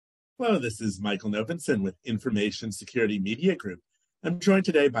Hello, this is Michael Novinson with Information Security Media Group. I'm joined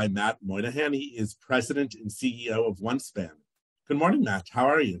today by Matt Moynahan. He is President and CEO of OneSpan. Good morning, Matt. How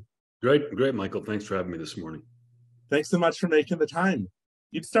are you? Great, Michael. Thanks for having me this morning. Thanks so much for making the time.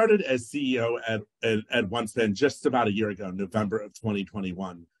 You started as CEO at OneSpan just about a year ago, November of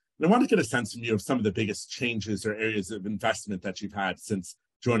 2021. And I want to get a sense from you of some of the biggest changes or areas of investment that you've had since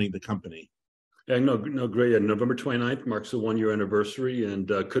joining the company. Yeah, no, great. November 29th marks the 1-year anniversary, and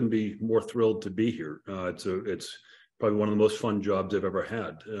couldn't be more thrilled to be here. It's probably one of the most fun jobs I've ever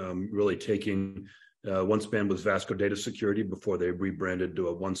had. Really taking OneSpan was Vasco Data Security before they rebranded to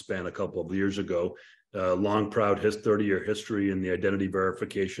a OneSpan a couple of years ago. Long, proud 30-year history in the identity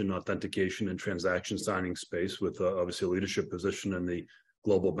verification, authentication, and transaction signing space, with obviously a leadership position in the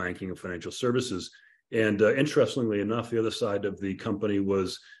global banking and financial services. And interestingly enough, the other side of the company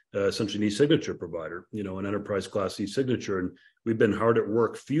was essentially an e-signature provider, an enterprise class e-signature. And we've been hard at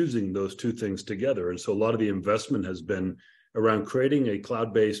work fusing those two things together. And so a lot of the investment has been around creating a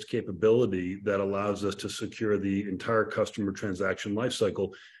cloud-based capability that allows us to secure the entire customer transaction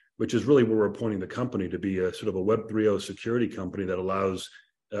lifecycle, which is really where we're pointing the company to be a sort of a Web 3.0 security company that allows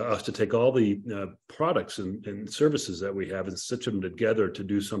us to take all the products and services that we have and stitch them together to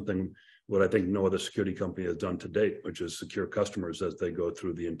do something what I think no other security company has done to date, which is secure customers as they go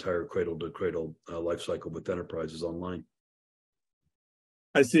through the entire cradle-to-cradle life cycle with enterprises online.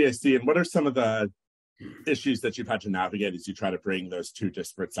 I see. And what are some of the issues that you've had to navigate as you try to bring those two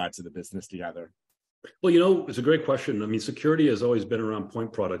disparate sides of the business together? Well, it's a great question. I mean, security has always been around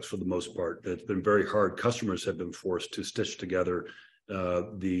point products for the most part. It's been very hard. Customers have been forced to stitch together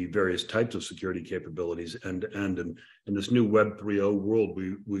the various types of security capabilities, and in this new Web 3.0 world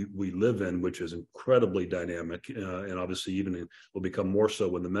we live in, which is incredibly dynamic, and obviously even will become more so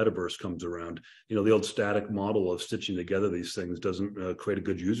when the metaverse comes around. The old static model of stitching together these things doesn't create a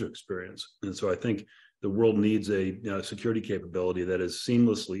good user experience, and so I think the world needs a security capability that is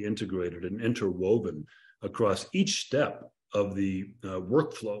seamlessly integrated and interwoven across each step of the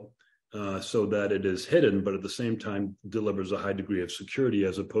workflow. So that it is hidden, but at the same time delivers a high degree of security,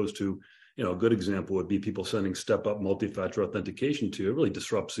 as opposed to, a good example would be people sending step-up multi-factor authentication to you. It really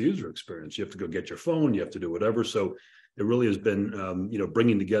disrupts the user experience. You have to go get your phone, you have to do whatever. So it really has been,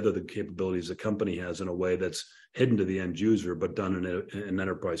 bringing together the capabilities the company has in a way that's hidden to the end user, but done in an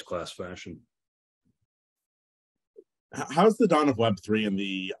enterprise class fashion. How's the dawn of Web 3 and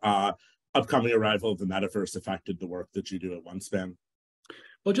the upcoming arrival of the metaverse affected the work that you do at OneSpan?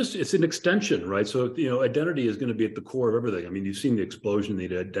 Well, it's an extension, right? So, identity is going to be at the core of everything. I mean, you've seen the explosion in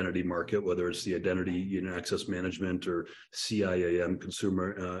the identity market, whether it's the identity, access management, or CIAM,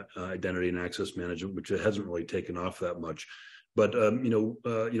 consumer identity and access management, which hasn't really taken off that much. But,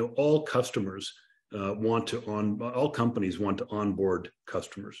 all customers all companies want to onboard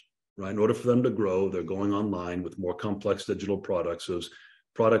customers, right? In order for them to grow, they're going online with more complex digital products. Those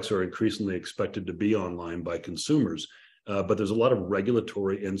products are increasingly expected to be online by consumers. But there's a lot of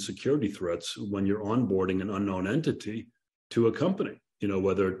regulatory and security threats when you're onboarding an unknown entity to a company,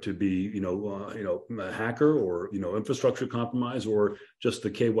 whether to be, a hacker or, infrastructure compromise, or just the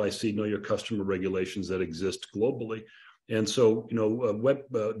KYC, know your customer regulations that exist globally. And so,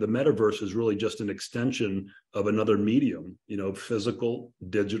 the metaverse is really just an extension of another medium, physical,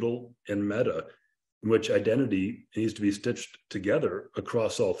 digital, and meta, in which identity needs to be stitched together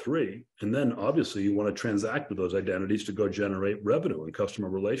across all three. And then obviously you want to transact with those identities to go generate revenue and customer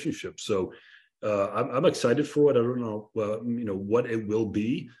relationships. So I'm excited for it. I don't know, what it will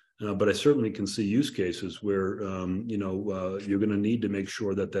be, but I certainly can see use cases where, you're going to need to make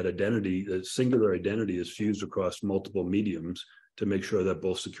sure that identity, that singular identity, is fused across multiple mediums to make sure that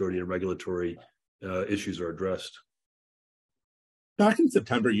both security and regulatory issues are addressed. Back in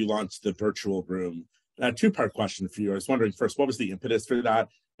September, you launched the virtual room. A two-part question for you. I was wondering, first, what was the impetus for that?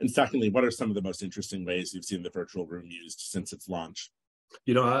 And secondly, what are some of the most interesting ways you've seen the virtual room used since its launch?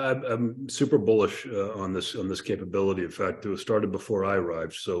 I'm super bullish on this capability. In fact, it was started before I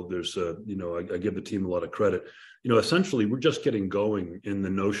arrived. So there's, I give the team a lot of credit. Essentially, we're just getting going in the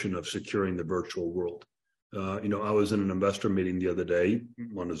notion of securing the virtual world. I was in an investor meeting the other day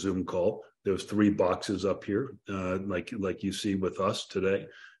on a Zoom call. There was 3 boxes up here, like you see with us today.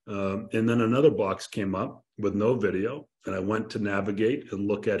 And then another box came up with no video. And I went to navigate and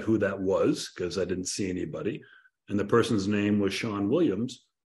look at who that was, because I didn't see anybody. And the person's name was Sean Williams.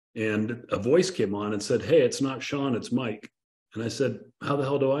 And a voice came on and said, "Hey, it's not Sean, it's Mike." And I said, "How the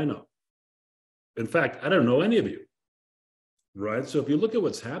hell do I know? In fact, I don't know any of you." Right? So if you look at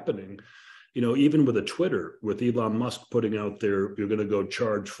what's happening, even with a Twitter, with Elon Musk putting out there, you're going to go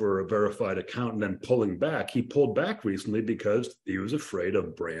charge for a verified account and then pulling back. He pulled back recently because he was afraid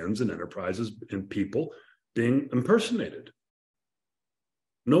of brands and enterprises and people being impersonated.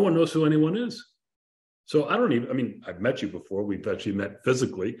 No one knows who anyone is. So I've met you before. We've actually met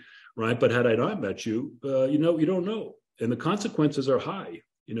physically, right? But had I not met you, you don't know. And the consequences are high.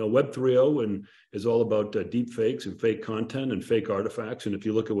 Web 3.0 and is all about deep fakes and fake content and fake artifacts. And if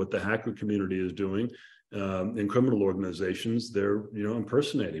you look at what the hacker community is doing in criminal organizations, they're,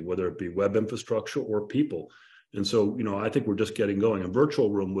 impersonating, whether it be web infrastructure or people. And so, I think we're just getting going. A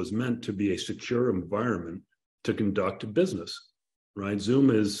virtual room was meant to be a secure environment to conduct business, right?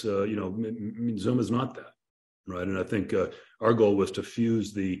 Zoom is, Zoom is not that, right? And I think our goal was to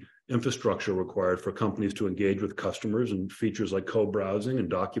fuse the infrastructure required for companies to engage with customers and features like co-browsing and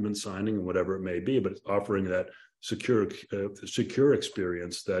document signing and whatever it may be, but it's offering that secure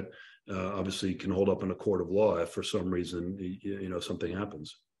experience that obviously can hold up in a court of law if for some reason, something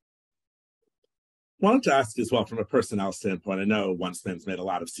happens. Wanted to ask as well, from a personnel standpoint, I know OneSpan's made a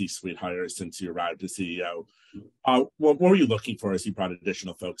lot of C-suite hires since you arrived as CEO. What were you looking for as you brought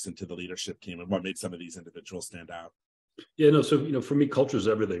additional folks into the leadership team, and what made some of these individuals stand out? Yeah, no. So, for me, culture is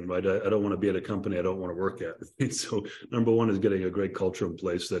everything, right? I don't want to be at a company I don't want to work at. Right? So number one is getting a great culture in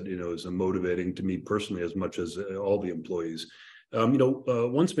place that, is motivating to me personally as much as all the employees.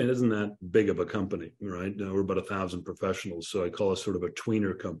 OneSpan isn't that big of a company, right? We're about 1,000 professionals. So I call us sort of a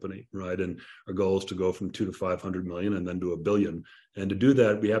tweener company, right? And our goal is to go from 2 to 500 million and then to $1 billion. And to do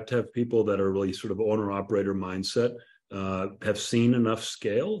that, we have to have people that are really sort of owner operator mindset, have seen enough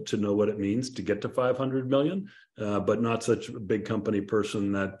scale to know what it means to get to 500 million, but not such a big company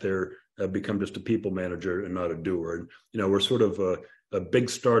person that they're become just a people manager and not a doer. And, we're sort of a big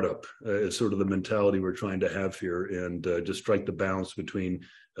startup is sort of the mentality we're trying to have here, and just strike the balance between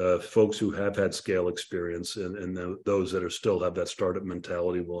folks who have had scale experience and those that are still have that startup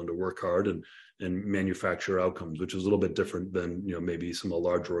mentality, willing to work hard and manufacture outcomes, which is a little bit different than, maybe some of the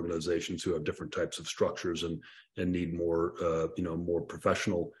larger organizations who have different types of structures and need more, more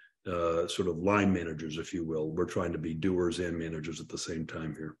professional sort of line managers, if you will. We're trying to be doers and managers at the same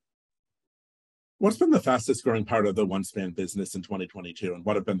time here. What's been the fastest growing part of the OneSpan business in 2022, and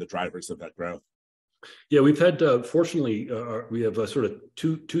what have been the drivers of that growth? Yeah, we've had, fortunately, we have sort of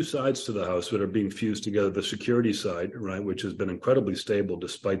two sides to the house that are being fused together. The security side, right, which has been incredibly stable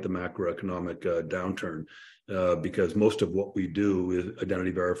despite the macroeconomic downturn, because most of what we do is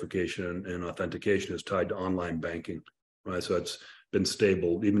identity verification and authentication is tied to online banking, right? So it's been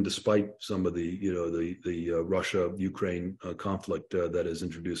stable, even despite some of the Russia-Ukraine conflict that has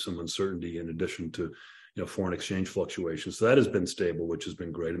introduced some uncertainty in addition to foreign exchange fluctuations. So that has been stable, which has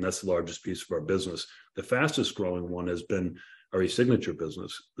been great. And that's the largest piece of our business. The fastest growing one has been our e-signature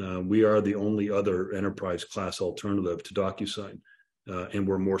business. We are the only other enterprise class alternative to DocuSign. And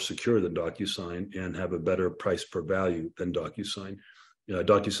we're more secure than DocuSign and have a better price per value than DocuSign.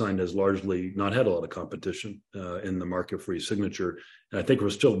 DocuSign has largely not had a lot of competition in the market for e-signature. And I think we're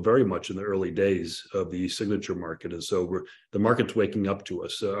still very much in the early days of the e-signature market. And so the market's waking up to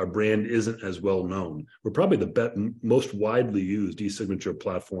us. Our brand isn't as well known. We're probably the most widely used e-signature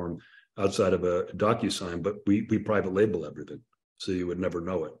platform outside of a DocuSign, but we private label everything. So you would never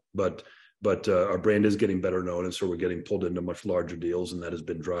know it. But our brand is getting better known. And so we're getting pulled into much larger deals. And that has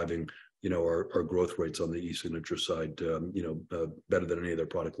been driving our growth rates on the e-signature side, better than any other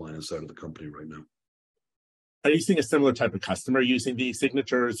product line inside of the company right now. Are you seeing a similar type of customer using the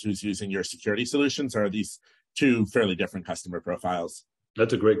e-signatures who's using your security solutions, or are these two fairly different customer profiles?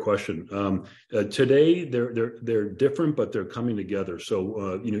 That's a great question. Today, they're different, but they're coming together.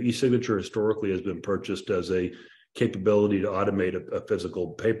 So, e-signature historically has been purchased as a capability to automate a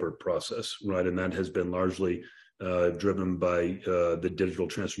physical paper process, right? And that has been largely driven by the digital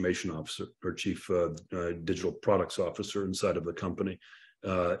transformation officer or chief digital products officer inside of the company.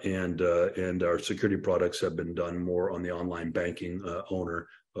 And our security products have been done more on the online banking owner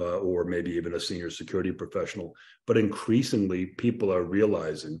or maybe even a senior security professional. But increasingly, people are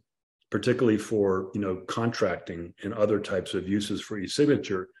realizing, particularly for contracting and other types of uses for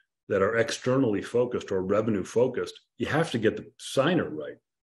e-signature that are externally focused or revenue focused, you have to get the signer right.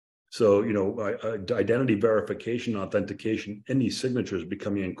 So, identity verification, authentication in e-signature is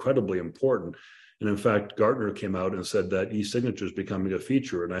becoming incredibly important. And in fact, Gartner came out and said that e-signature is becoming a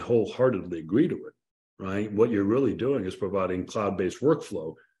feature, and I wholeheartedly agree to it, right? What you're really doing is providing cloud-based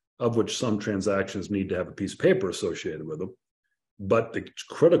workflow, of which some transactions need to have a piece of paper associated with them. But it's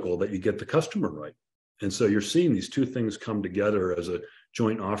critical that you get the customer right. And so you're seeing these two things come together as a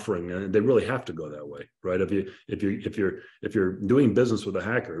joint offering, and they really have to go that way, right? If you're doing business with a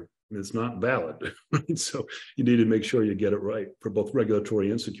hacker, It's not valid. Right? So you need to make sure you get it right for both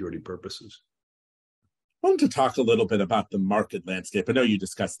regulatory and security purposes. I wanted to talk a little bit about the market landscape. I know you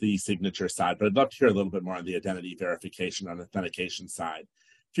discussed the signature side, but I'd love to hear a little bit more on the identity verification and authentication side.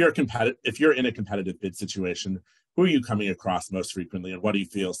 If you're in a competitive bid situation, who are you coming across most frequently, and what do you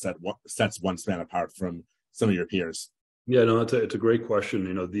feel sets OneSpan apart from some of your peers? Yeah, no, it's a great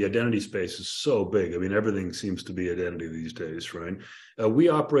question. The identity space is so big. I mean, everything seems to be identity these days, right? We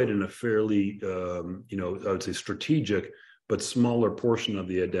operate in a fairly, I would say strategic, but smaller portion of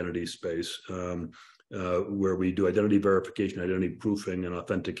the identity space. Where we do identity verification, identity proofing, and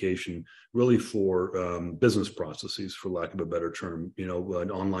authentication, really for business processes, for lack of a better term,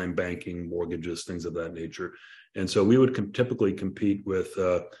 online banking, mortgages, things of that nature. And so we would typically compete with,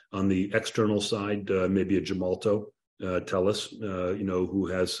 on the external side, maybe a Gemalto, TELUS, who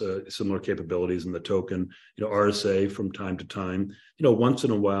has similar capabilities in the token, RSA from time to time. Once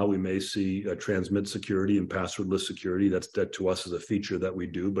in a while, we may see transmit security and passwordless security. That to us is a feature that we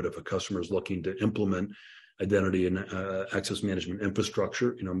do. But if a customer is looking to implement identity and access management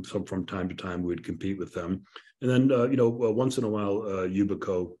infrastructure, from time to time, we'd compete with them. And then, once in a while,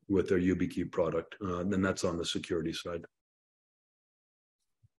 Yubico with their YubiKey product. Then that's on the security side.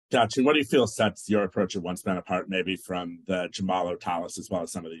 Gotcha. What do you feel sets your approach at OneSpan apart, maybe from the Jamal or Talis, as well as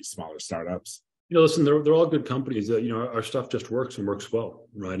some of these smaller startups? Listen, they're all good companies. Our stuff just works and works well,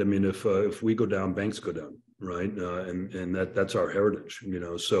 right? I mean, if we go down, banks go down, right? And that's our heritage,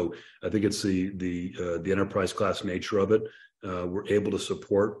 So I think it's the enterprise class nature of it. We're able to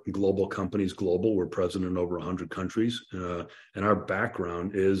support global companies. We're present in over 100 countries, and our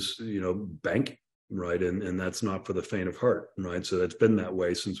background is banking. Right. And that's not for the faint of heart. Right. So that's been that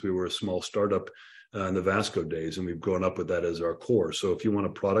way since we were a small startup in the Vasco days. And we've grown up with that as our core. So if you want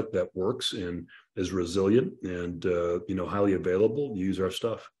a product that works and is resilient and, highly available, use our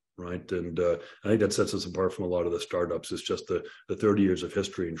stuff. Right. And I think that sets us apart from a lot of the startups. It's just the 30 years of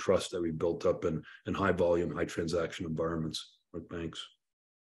history and trust that we built up in high volume, high transaction environments like banks.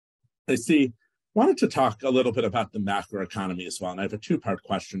 I see. Wanted to talk a little bit about the macro economy as well. And I have a two-part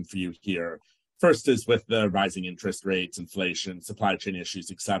question for you here. First is with the rising interest rates, inflation, supply chain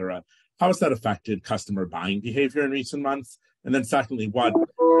issues, et cetera. How has that affected customer buying behavior in recent months? And then secondly, what,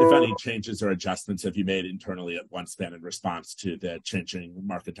 if any, changes or adjustments have you made internally at OneSpan in response to the changing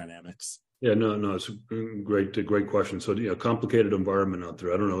market dynamics? Yeah, no, it's a great question. So, complicated environment out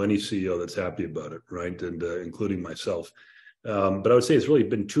there. I don't know any CEO that's happy about it, right? And including myself. But I would say it's really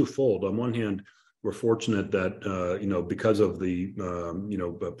been twofold. On one hand, we're fortunate that, because of the,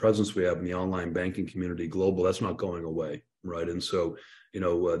 presence we have in the online banking community global, that's not going away, right? And so,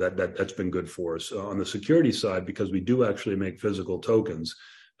 that's been good for us. On the security side, because we do actually make physical tokens,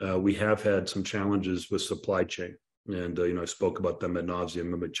 we have had some challenges with supply chain. And, I spoke about them ad nauseum.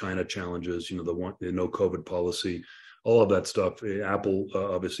 Remember China challenges, the no COVID policy, all of that stuff. Apple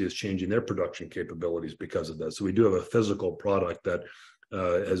obviously is changing their production capabilities because of that. So we do have a physical product that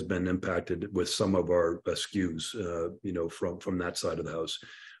has been impacted with some of our SKUs, from that side of the house.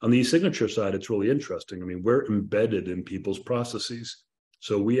 On the e-signature side, it's really interesting. I mean, we're embedded in people's processes.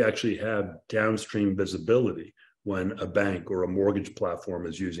 So we actually have downstream visibility when a bank or a mortgage platform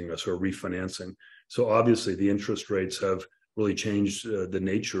is using us or refinancing. So obviously the interest rates have really changed the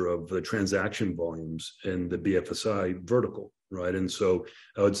nature of the transaction volumes in the BFSI vertical, right? And so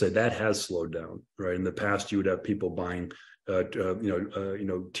I would say that has slowed down, right? In the past, you would have people buying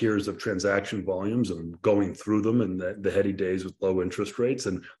tiers of transaction volumes and going through them in the heady days with low interest rates,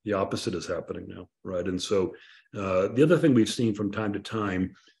 and the opposite is happening now, right? And so the other thing we've seen from time to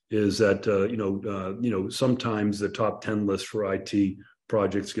time is that sometimes the top 10 list for IT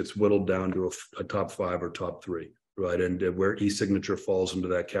projects gets whittled down to a top 5 or top 3. Right. And where e-signature falls into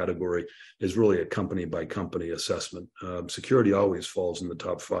that category is really a company by company assessment. Security always falls in the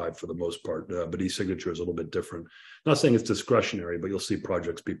top 5 for the most part, but e-signature is a little bit different. Not saying it's discretionary, but you'll see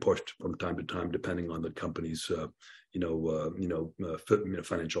projects be pushed from time to time, depending on the company's,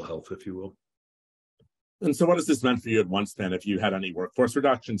 financial health, if you will. And so what has this meant for you at OneSpan? Have you had any workforce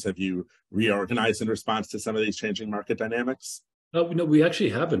reductions? Have you reorganized in response to some of these changing market dynamics? No, we actually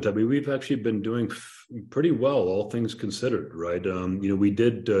haven't. I mean, we've actually been doing pretty well, all things considered, right? We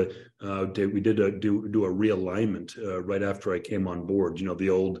did do a realignment right after I came on board. The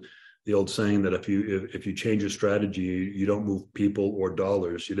old saying that if you change your strategy, you don't move people or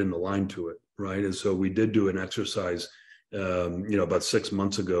dollars, you didn't align to it, right? And so we did do an exercise, about 6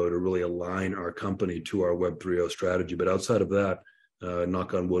 months ago to really align our company to our Web 3.0 strategy. But outside of that,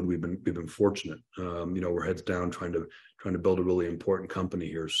 knock on wood, we've been fortunate. We're heads down trying trying to build a really important company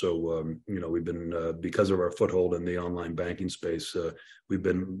here. So, we've been, because of our foothold in the online banking space, we've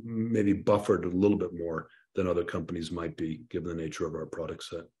been maybe buffered a little bit more than other companies might be, given the nature of our product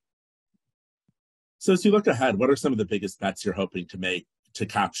set. So as you look ahead, what are some of the biggest bets you're hoping to make to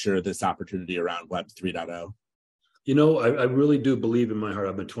capture this opportunity around Web 3.0? I really do believe in my heart,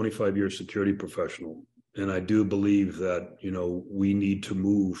 I've been 25 years security professional, and I do believe that, we need to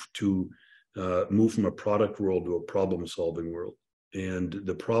move from a product world to a problem solving world. And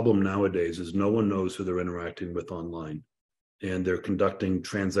the problem nowadays is no one knows who they're interacting with online, and they're conducting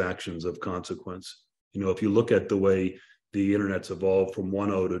transactions of consequence. If you look at the way the internet's evolved from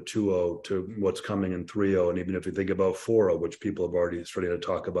 1.0 to 2.0 to what's coming in 3.0, and even if you think about 4.0, which people have already started to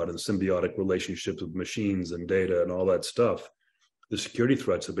talk about, in symbiotic relationships with machines and data and all that stuff, the security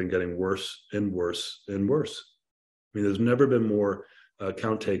threats have been getting worse and worse and worse. I mean, there's never been more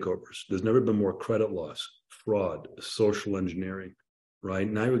account takeovers. There's never been more credit loss, fraud, social engineering, right?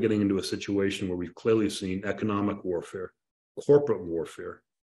 Now we're getting into a situation where we've clearly seen economic warfare, corporate warfare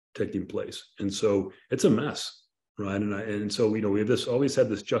taking place. And so it's a mess. Right. And so, we have always had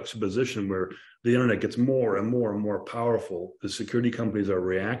this juxtaposition where the internet gets more and more and more powerful. The security companies are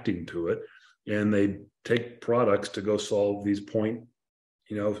reacting to it, and they take products to go solve these point,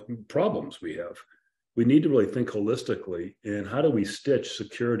 problems we have. We need to really think holistically in how do we stitch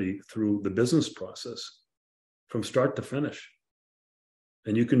security through the business process from start to finish.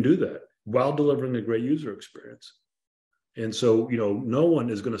 And you can do that while delivering a great user experience. And so, no one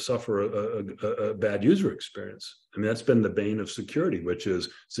is going to suffer a bad user experience. I mean, that's been the bane of security, which is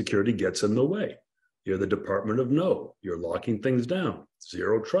security gets in the way. You're the department of no. You're locking things down.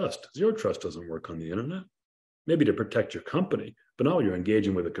 Zero trust. Zero trust doesn't work on the internet. Maybe to protect your company, but now you're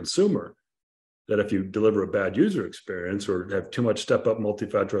engaging with a consumer that if you deliver a bad user experience or have too much step-up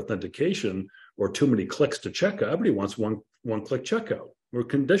multi-factor authentication or too many clicks to checkout, everybody wants one-click checkout. We're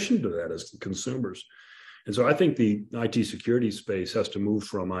conditioned to that as consumers. And so I think the IT security space has to move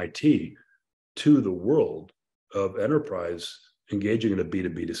from IT to the world of enterprise engaging in a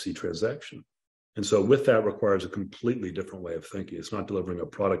B2B2C transaction. And so with that requires a completely different way of thinking. It's not delivering a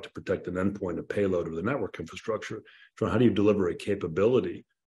product to protect an endpoint, a payload, or the network infrastructure. So how do you deliver a capability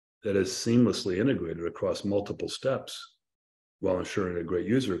that is seamlessly integrated across multiple steps while ensuring a great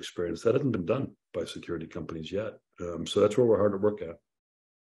user experience? That hasn't been done by security companies yet. So that's where we're hard at work at.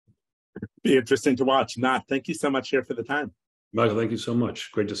 Be interesting to watch. Matt, thank you so much here for the time. Michael, thank you so much.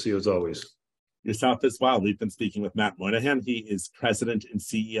 Great to see you as always. Yourself as well. We've been speaking with Matt Moynahan. He is president and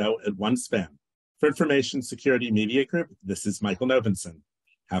CEO at OneSpan. For Information Security Media Group, this is Michael Novenson.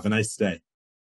 Have a nice day.